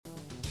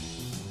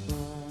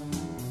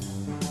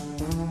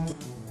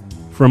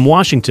From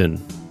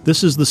Washington,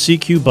 this is the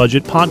CQ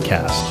Budget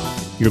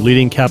Podcast, your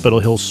leading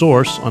Capitol Hill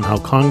source on how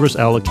Congress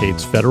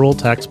allocates federal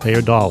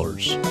taxpayer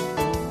dollars.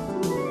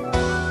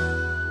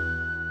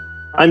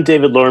 I'm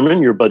David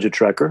Lerman, your budget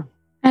tracker.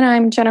 And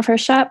I'm Jennifer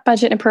Shutt,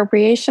 budget and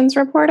appropriations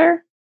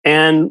reporter.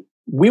 And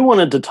we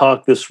wanted to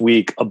talk this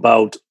week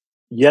about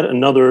yet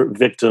another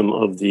victim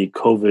of the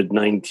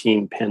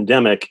COVID-19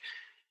 pandemic,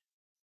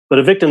 but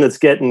a victim that's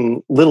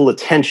getting little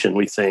attention,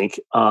 we think,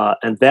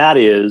 and that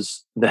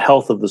is the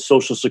health of the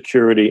Social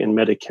Security and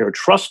Medicare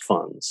trust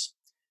funds.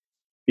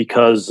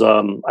 Because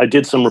I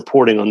did some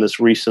reporting on this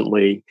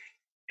recently,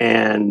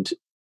 and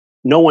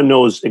no one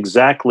knows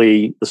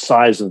exactly the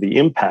size of the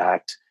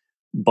impact,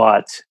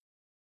 but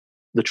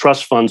the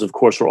trust funds, of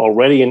course, are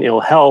already in ill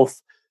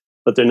health,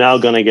 but they're now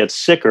going to get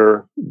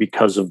sicker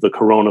because of the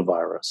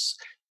coronavirus.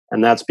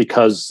 And that's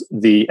because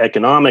the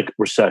economic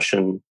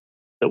recession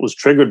that was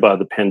triggered by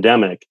the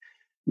pandemic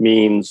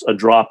means a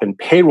drop in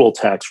payroll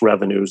tax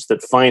revenues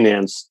that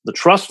finance the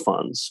trust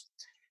funds.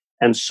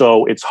 And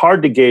so it's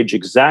hard to gauge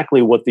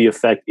exactly what the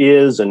effect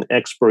is, and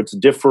experts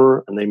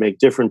differ and they make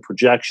different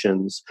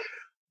projections.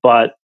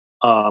 But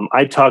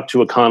I talked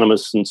to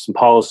economists and some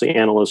policy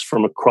analysts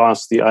from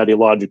across the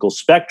ideological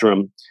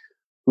spectrum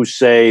who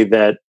say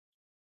that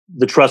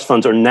the trust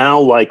funds are now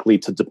likely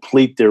to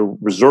deplete their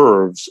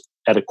reserves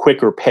at a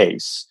quicker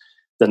pace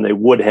than they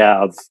would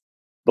have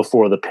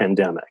before the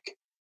pandemic.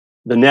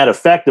 The net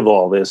effect of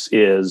all this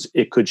is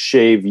it could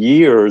shave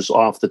years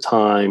off the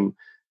time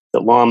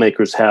that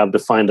lawmakers have to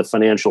find a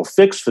financial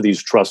fix for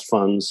these trust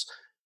funds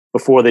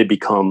before they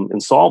become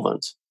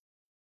insolvent.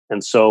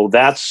 And so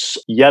that's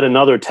yet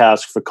another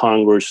task for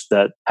Congress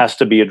that has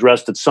to be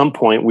addressed at some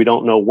point. We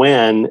don't know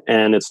when,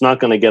 and it's not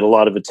going to get a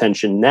lot of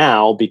attention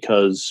now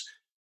because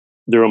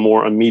there's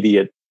more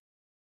immediate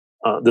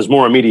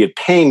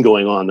pain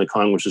going on that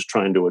Congress is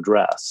trying to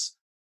address.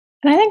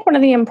 And I think one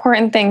of the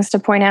important things to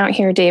point out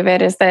here,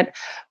 David, is that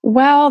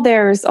while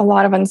there's a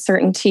lot of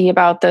uncertainty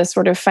about the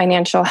sort of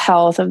financial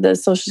health of the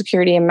Social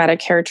Security and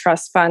Medicare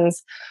trust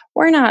funds,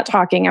 we're not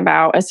talking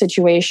about a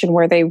situation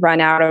where they run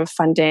out of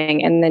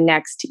funding in the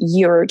next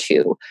year or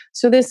two.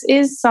 So this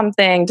is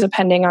something,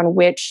 depending on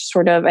which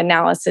sort of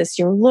analysis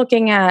you're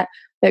looking at,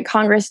 that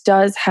Congress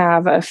does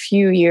have a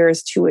few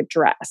years to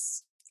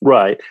address.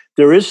 Right.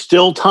 There is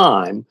still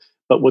time.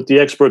 But what the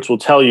experts will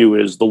tell you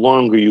is the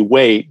longer you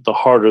wait, the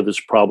harder this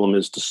problem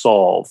is to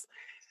solve.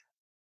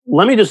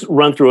 Let me just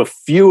run through a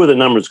few of the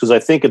numbers because I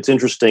think it's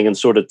interesting and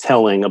sort of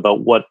telling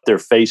about what they're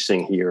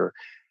facing here.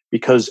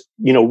 Because,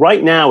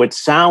 right now it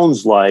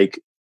sounds like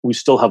we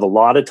still have a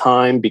lot of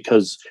time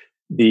because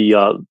the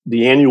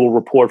annual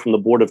report from the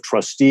Board of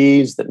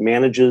Trustees that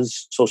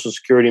manages Social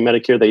Security and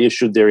Medicare, they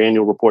issued their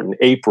annual report in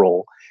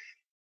April.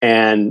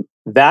 And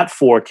that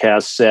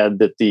forecast said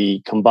that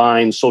the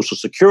combined Social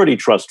Security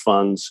trust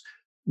funds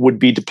would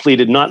be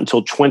depleted not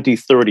until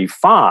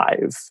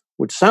 2035,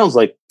 which sounds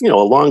like, a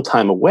long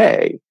time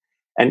away.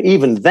 And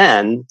even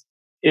then,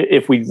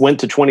 if we went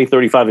to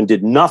 2035 and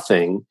did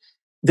nothing,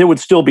 there would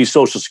still be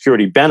Social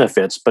Security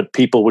benefits, but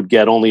people would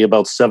get only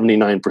about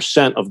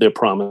 79% of their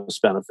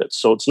promised benefits.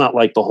 So it's not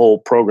like the whole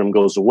program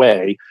goes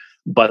away,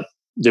 but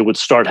there would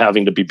start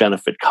having to be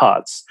benefit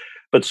cuts.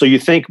 But so you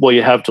think, well,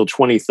 you have till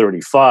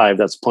 2035,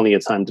 that's plenty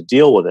of time to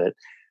deal with it.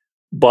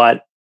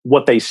 But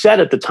what they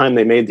said at the time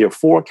they made their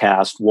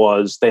forecast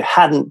was they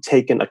hadn't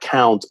taken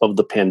account of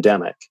the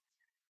pandemic,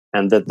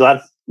 and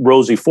that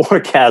rosy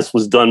forecast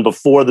was done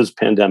before this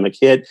pandemic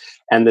hit,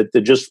 and that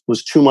there just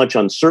was too much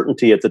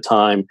uncertainty at the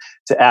time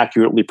to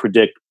accurately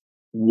predict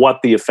what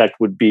the effect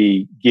would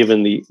be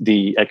given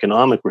the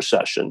economic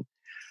recession.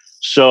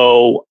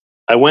 So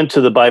I went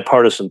to the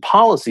Bipartisan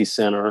Policy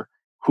Center,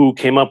 who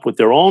came up with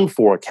their own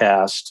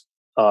forecast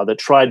that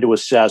tried to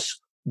assess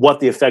what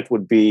the effect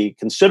would be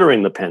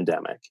considering the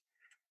pandemic.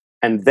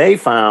 And they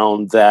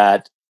found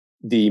that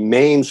the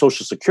main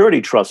Social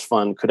Security trust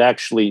fund could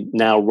actually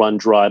now run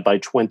dry by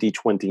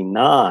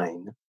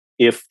 2029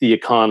 if the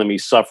economy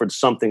suffered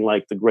something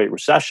like the Great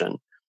Recession.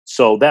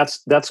 So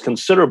that's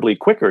considerably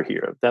quicker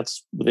here.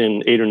 That's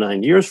within 8 or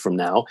 9 years from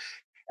now.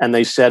 And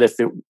they said if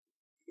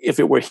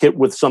it were hit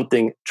with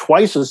something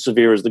twice as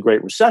severe as the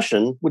Great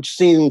Recession, which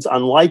seems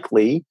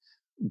unlikely,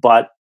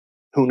 but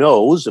who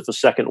knows if a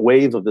second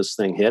wave of this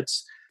thing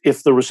hits,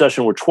 if the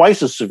recession were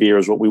twice as severe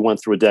as what we went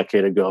through a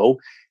decade ago,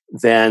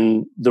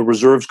 then the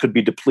reserves could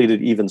be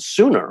depleted even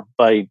sooner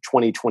by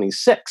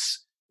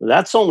 2026.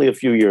 That's only a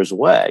few years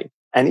away.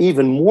 And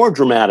even more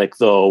dramatic,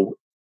 though,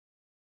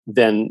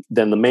 than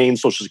the main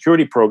Social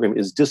Security program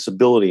is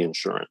disability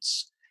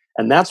insurance.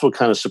 And that's what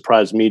kind of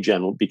surprised me,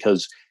 Jen,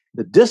 because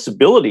the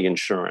disability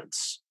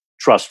insurance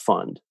trust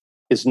fund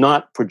is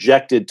not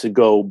projected to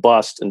go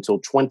bust until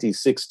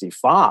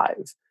 2065.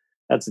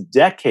 That's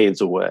decades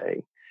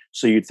away.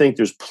 So you'd think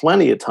there's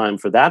plenty of time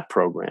for that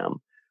program.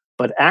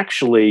 But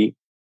actually,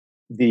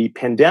 the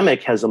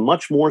pandemic has a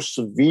much more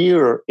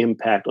severe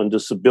impact on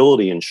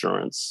disability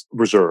insurance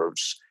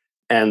reserves.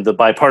 And the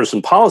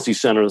Bipartisan Policy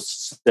Center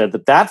said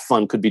that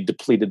fund could be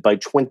depleted by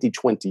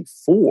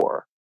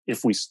 2024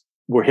 if we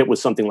were hit with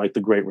something like the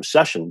Great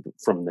Recession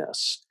from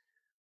this.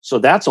 So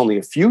that's only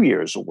a few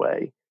years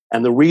away.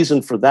 And the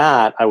reason for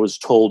that, I was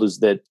told, is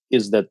that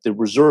the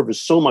reserve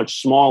is so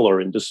much smaller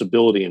in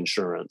disability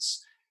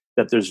insurance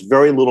that there's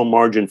very little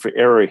margin for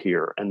error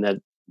here, and that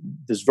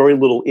there's very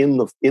little in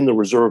the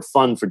reserve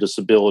fund for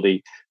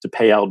disability to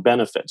pay out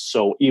benefits.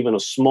 So even a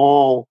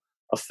small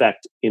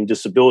effect in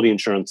disability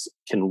insurance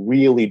can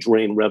really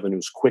drain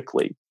revenues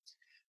quickly.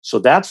 So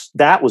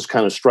that was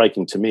kind of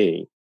striking to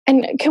me.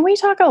 And can we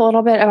talk a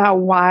little bit about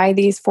why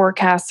these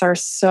forecasts are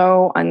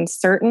so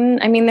uncertain?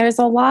 I mean, there's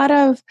a lot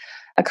of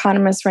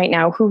economists right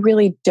now who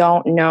really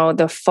don't know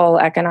the full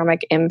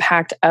economic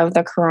impact of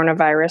the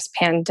coronavirus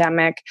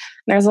pandemic.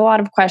 There's a lot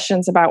of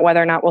questions about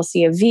whether or not we'll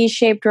see a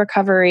V-shaped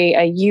recovery,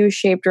 a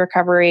U-shaped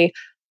recovery,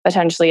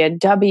 potentially a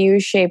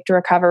W-shaped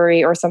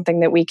recovery, or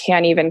something that we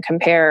can't even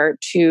compare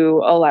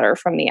to a letter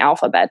from the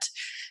alphabet.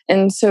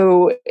 And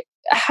so,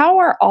 how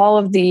are all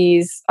of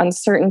these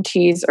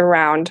uncertainties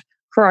around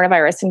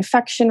coronavirus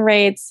infection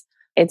rates,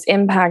 its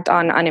impact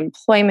on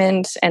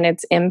unemployment, and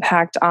its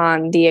impact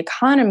on the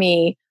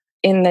economy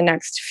in the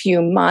next few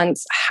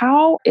months,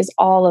 how is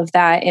all of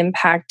that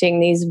impacting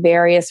these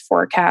various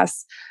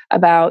forecasts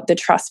about the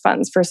trust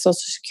funds for Social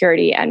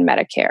Security and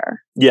Medicare?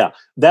 Yeah,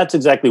 that's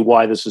exactly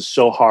why this is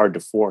so hard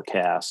to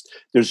forecast.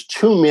 There's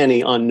too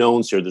many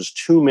unknowns here. There's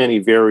too many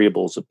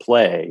variables at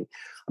play.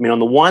 I mean, on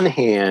the one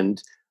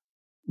hand,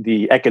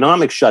 the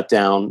economic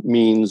shutdown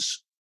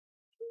means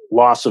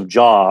loss of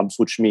jobs,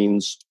 which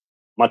means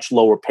much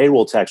lower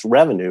payroll tax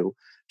revenue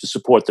to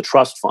support the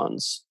trust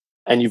funds.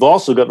 And you've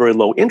also got very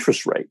low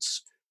interest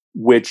rates,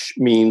 which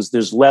means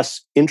there's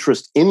less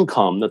interest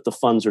income that the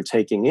funds are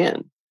taking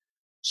in.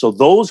 So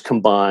those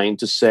combine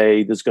to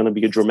say there's going to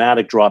be a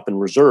dramatic drop in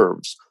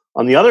reserves.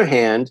 On the other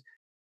hand,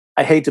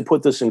 I hate to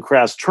put this in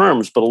crass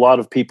terms, but a lot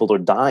of people are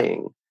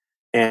dying.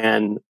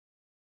 And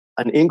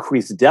an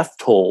increased death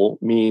toll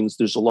means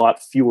there's a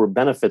lot fewer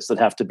benefits that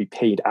have to be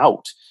paid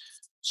out.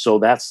 So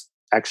that's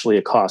actually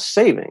a cost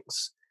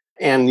savings.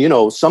 And,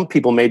 some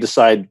people may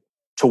decide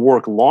to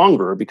work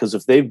longer because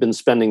if they've been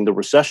spending the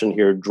recession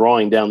here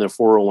drawing down their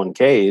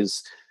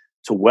 401ks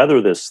to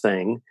weather this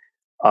thing,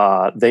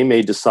 they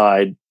may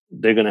decide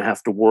they're going to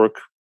have to work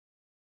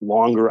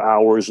longer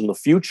hours in the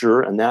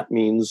future. And that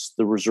means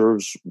the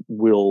reserves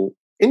will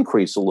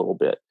increase a little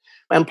bit.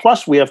 And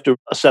plus, we have to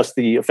assess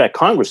the effect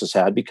Congress has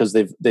had, because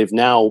they've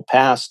now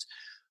passed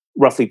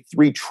roughly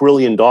 $3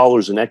 trillion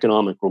in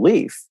economic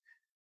relief.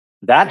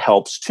 That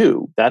helps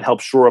too. That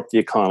helps shore up the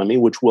economy,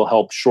 which will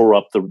help shore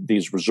up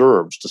these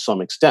reserves to some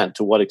extent.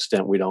 To what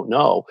extent, we don't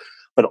know.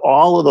 But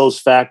all of those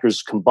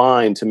factors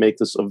combine to make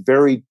this a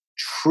very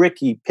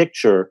tricky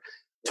picture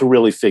to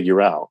really figure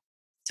out.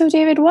 So,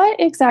 David, what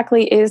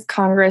exactly is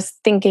Congress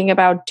thinking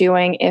about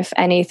doing, if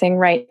anything,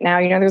 right now?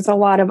 There's a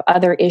lot of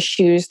other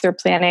issues they're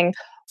planning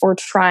or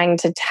trying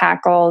to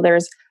tackle.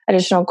 There's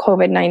additional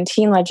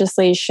COVID-19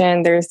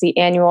 legislation. There's the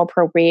annual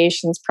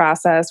appropriations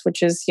process,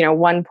 which is,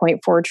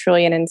 $1.4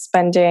 trillion in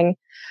spending.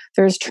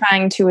 There's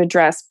trying to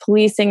address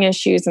policing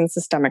issues and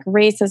systemic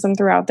racism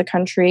throughout the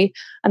country.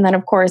 And then,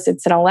 of course,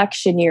 it's an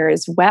election year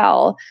as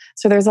well.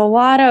 So there's a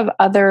lot of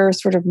other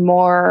sort of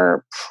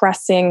more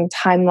pressing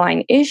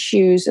timeline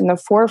issues in the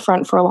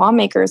forefront for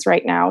lawmakers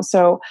right now.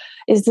 So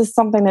is this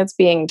something that's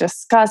being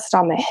discussed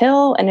on the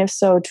Hill? And if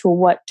so, to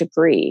what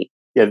degree?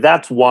 Yeah,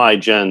 that's why,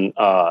 Jen,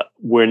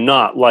 we're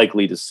not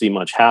likely to see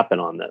much happen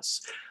on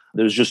this.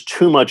 There's just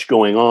too much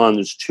going on.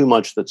 There's too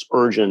much that's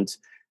urgent,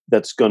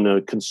 that's going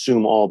to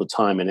consume all the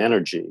time and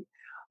energy.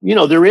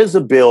 There is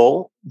a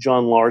bill.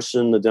 John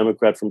Larson, the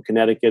Democrat from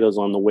Connecticut, is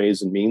on the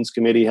Ways and Means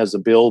Committee, has a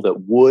bill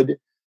that would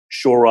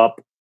shore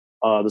up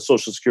the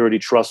Social Security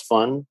Trust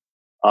Fund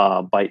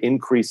by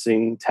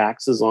increasing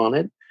taxes on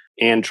it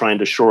and trying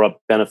to shore up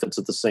benefits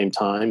at the same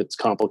time. It's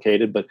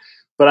complicated, but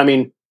I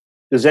mean,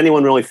 does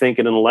anyone really think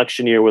in an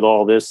election year with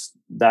all this,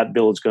 that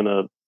bill is going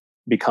to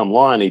become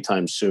law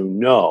anytime soon?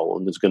 No,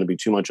 and there's going to be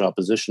too much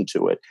opposition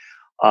to it.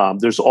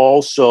 There's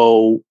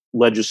also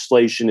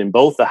legislation in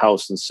both the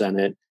House and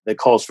Senate that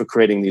calls for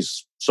creating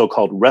these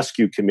so-called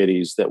rescue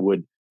committees that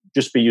would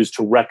just be used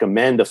to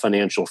recommend a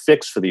financial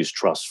fix for these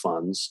trust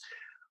funds.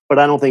 But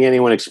I don't think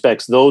anyone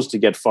expects those to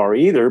get far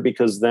either,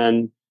 because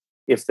then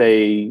if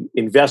they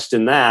invest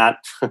in that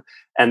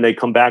and they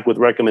come back with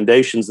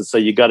recommendations that say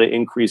you got to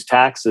increase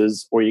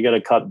taxes or you got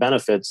to cut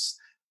benefits,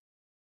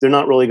 they're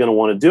not really going to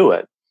want to do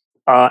it.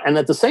 And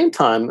at the same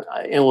time,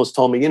 analysts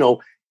told me,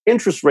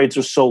 interest rates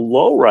are so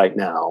low right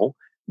now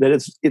that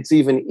it's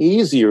even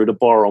easier to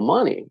borrow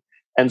money.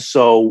 And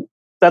so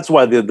that's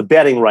why the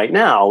betting right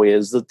now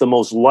is that the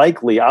most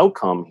likely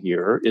outcome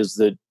here is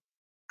that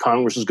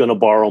Congress is going to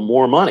borrow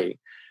more money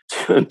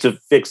to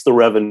fix the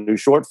revenue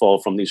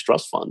shortfall from these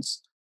trust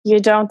funds. You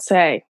don't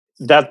say.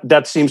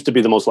 That seems to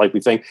be the most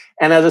likely thing.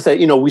 And as I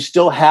say, we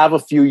still have a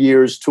few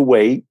years to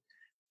wait.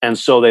 And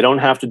so they don't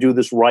have to do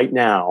this right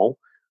now.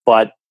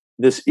 But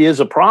this is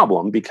a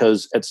problem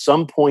because at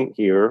some point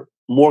here,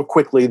 more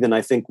quickly than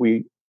I think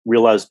we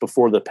realized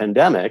before the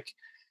pandemic,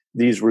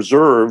 these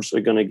reserves are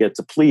going to get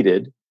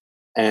depleted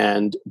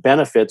and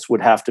benefits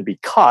would have to be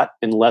cut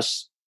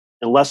unless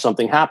unless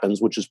something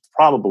happens, which is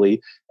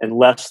probably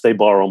unless they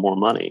borrow more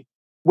money.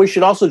 We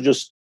should also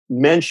just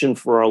mention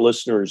for our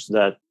listeners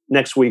that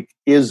next week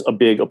is a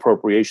big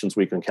appropriations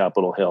week on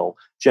Capitol Hill.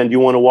 Jen, do you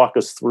want to walk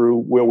us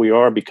through where we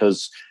are?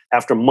 Because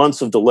after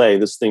months of delay,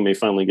 this thing may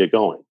finally get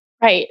going.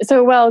 Right.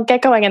 So, well,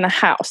 get going in the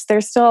House.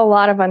 There's still a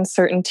lot of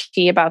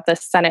uncertainty about the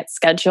Senate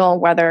schedule,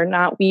 whether or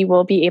not we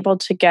will be able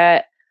to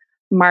get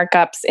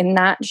markups in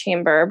that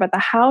chamber. But the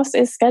House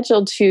is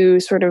scheduled to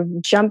sort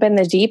of jump in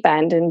the deep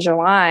end in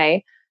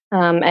July.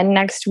 And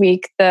next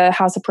week, the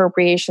House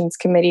Appropriations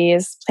Committee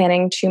is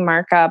planning to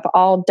mark up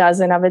all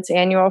dozen of its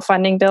annual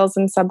funding bills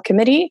in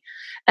subcommittee,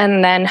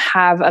 and then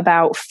have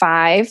about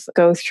 5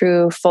 go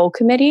through full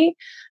committee.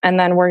 And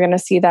then we're going to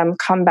see them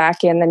come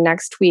back in the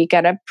next week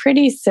at a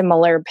pretty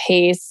similar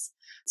pace.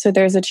 So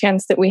there's a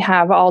chance that we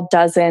have all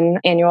dozen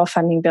annual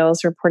funding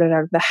bills reported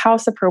out of the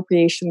House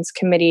Appropriations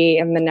Committee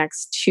in the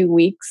next 2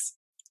 weeks,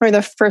 or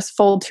the first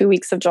full 2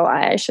 weeks of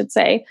July, I should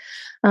say.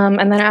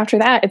 And then after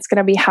that, it's going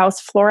to be House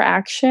floor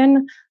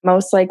action,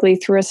 most likely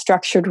through a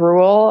structured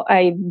rule.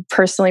 I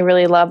personally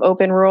really love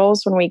open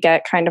rules when we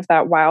get kind of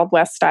that Wild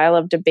West style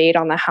of debate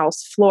on the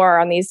House floor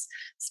on these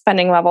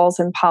spending levels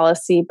and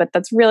policy, but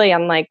that's really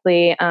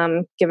unlikely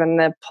given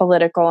the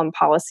political and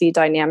policy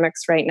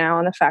dynamics right now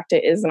and the fact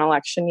it is an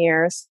election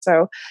year.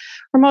 So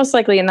we're most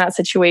likely in that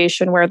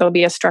situation where there'll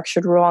be a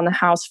structured rule on the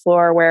House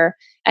floor where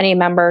any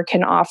member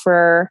can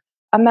offer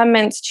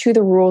amendments to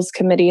the Rules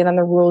Committee, and then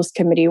the Rules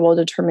Committee will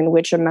determine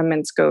which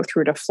amendments go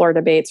through to floor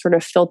debate, sort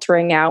of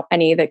filtering out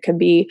any that could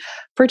be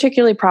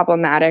particularly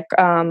problematic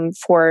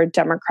for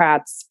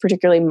Democrats,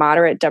 particularly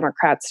moderate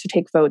Democrats, to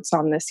take votes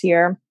on this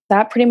year.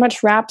 That pretty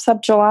much wraps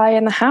up July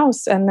in the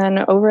House. And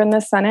then over in the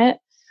Senate,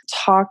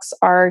 talks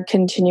are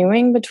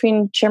continuing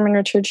between Chairman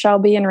Richard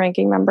Shelby and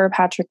Ranking Member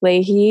Patrick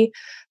Leahy,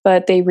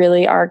 but they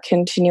really are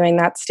continuing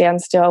that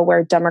standstill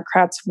where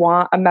Democrats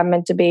want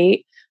amendment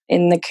debate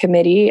in the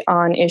committee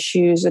on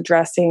issues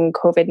addressing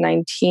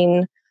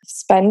COVID-19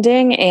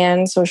 spending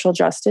and social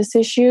justice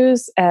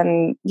issues.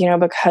 And,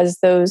 because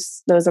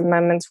those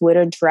amendments would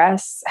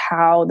address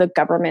how the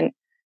government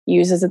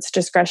uses its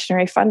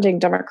discretionary funding,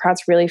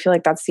 Democrats really feel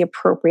like that's the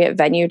appropriate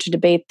venue to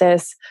debate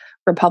this.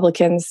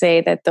 Republicans say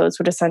that those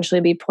would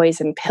essentially be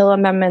poison pill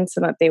amendments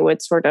and that they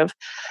would sort of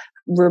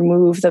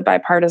remove the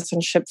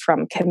bipartisanship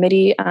from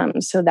committee.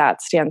 So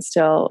that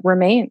standstill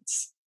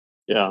remains.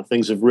 Yeah,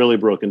 things have really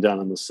broken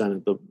down in the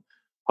Senate. The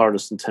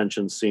partisan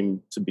tensions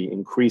seem to be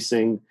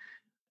increasing.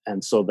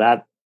 And so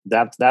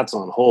that's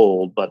on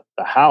hold. But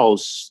the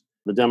House,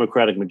 the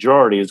Democratic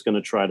majority, is going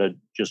to try to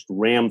just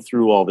ram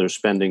through all their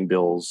spending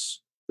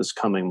bills this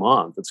coming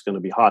month. It's going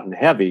to be hot and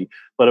heavy.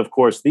 But of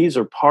course, these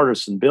are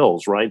partisan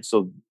bills, right?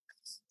 So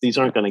these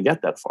aren't going to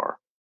get that far.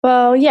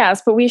 Well,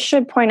 yes, but we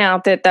should point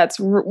out that that's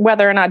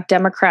whether or not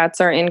Democrats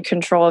are in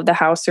control of the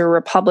House or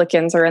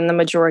Republicans are in the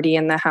majority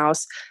in the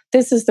House.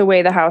 This is the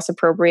way the House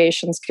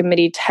Appropriations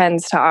Committee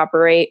tends to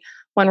operate.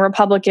 When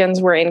Republicans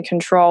were in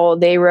control,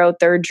 they wrote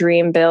their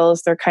dream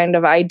bills, their kind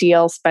of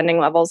ideal spending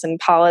levels and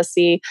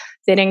policy.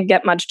 They didn't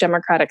get much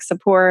Democratic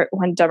support.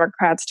 When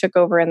Democrats took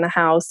over in the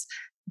House,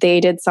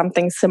 they did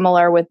something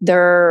similar with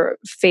their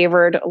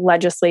favored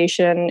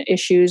legislation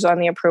issues on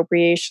the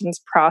appropriations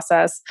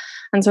process.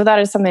 And so that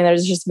is something that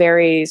is just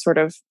very sort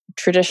of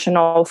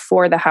traditional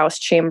for the House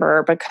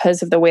chamber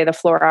because of the way the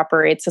floor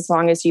operates. As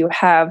long as you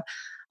have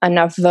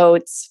enough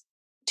votes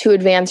to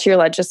advance your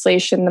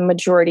legislation, the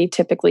majority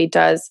typically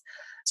does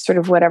sort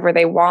of whatever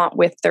they want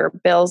with their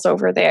bills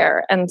over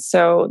there. And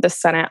so the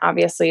Senate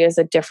obviously is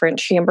a different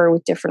chamber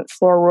with different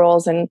floor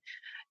rules, and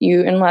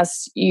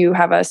unless you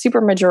have a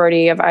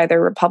supermajority of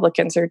either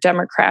Republicans or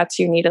Democrats,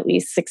 you need at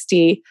least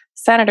 60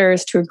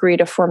 senators to agree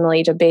to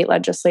formally debate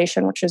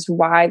legislation, which is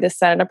why the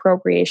Senate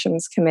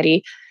Appropriations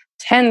Committee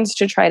tends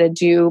to try to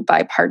do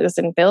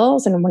bipartisan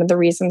bills. And one of the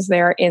reasons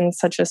they're in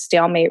such a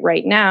stalemate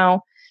right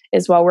now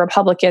is while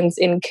Republicans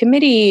in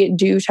committee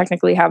do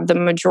technically have the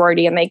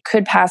majority and they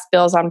could pass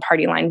bills on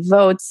party line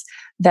votes,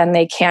 then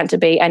they can't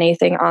debate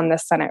anything on the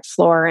Senate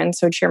floor. And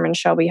so Chairman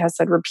Shelby has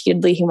said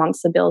repeatedly he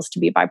wants the bills to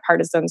be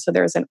bipartisan. So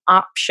there's an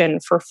option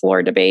for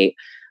floor debate,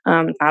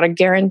 not a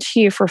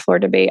guarantee for floor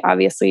debate,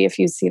 obviously, if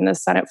you've seen the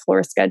Senate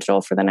floor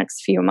schedule for the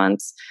next few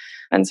months.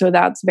 And so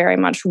that's very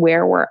much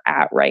where we're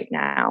at right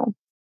now.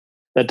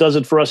 That does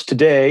it for us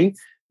today.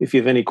 If you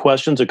have any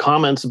questions or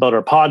comments about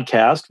our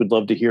podcast, we'd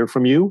love to hear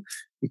from you.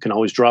 You can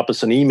always drop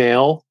us an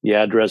email. The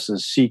address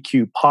is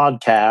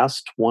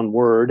cqpodcast, one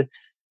word,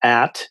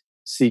 at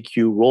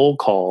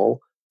cqrollcall.com.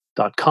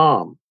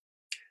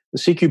 The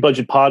CQ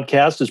Budget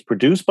Podcast is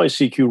produced by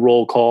CQ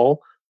Roll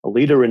Call, a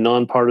leader in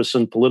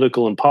nonpartisan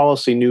political and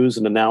policy news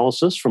and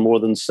analysis for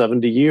more than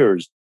 70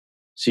 years.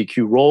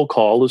 CQ Roll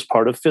Call is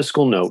part of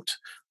Fiscal Note,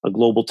 a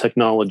global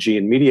technology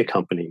and media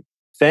company.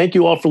 Thank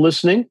you all for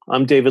listening.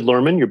 I'm David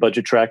Lerman, your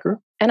budget tracker.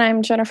 And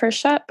I'm Jennifer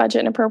Shutt, budget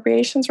and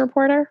appropriations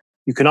reporter.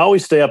 You can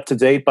always stay up to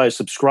date by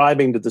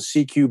subscribing to the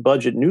CQ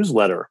Budget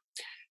newsletter.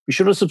 Be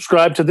sure to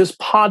subscribe to this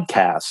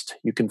podcast.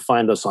 You can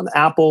find us on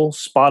Apple,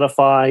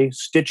 Spotify,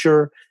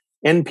 Stitcher,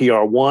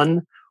 NPR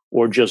One,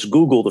 or just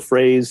Google the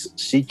phrase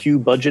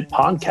CQ Budget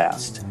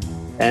Podcast.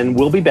 And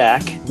we'll be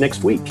back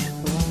next week.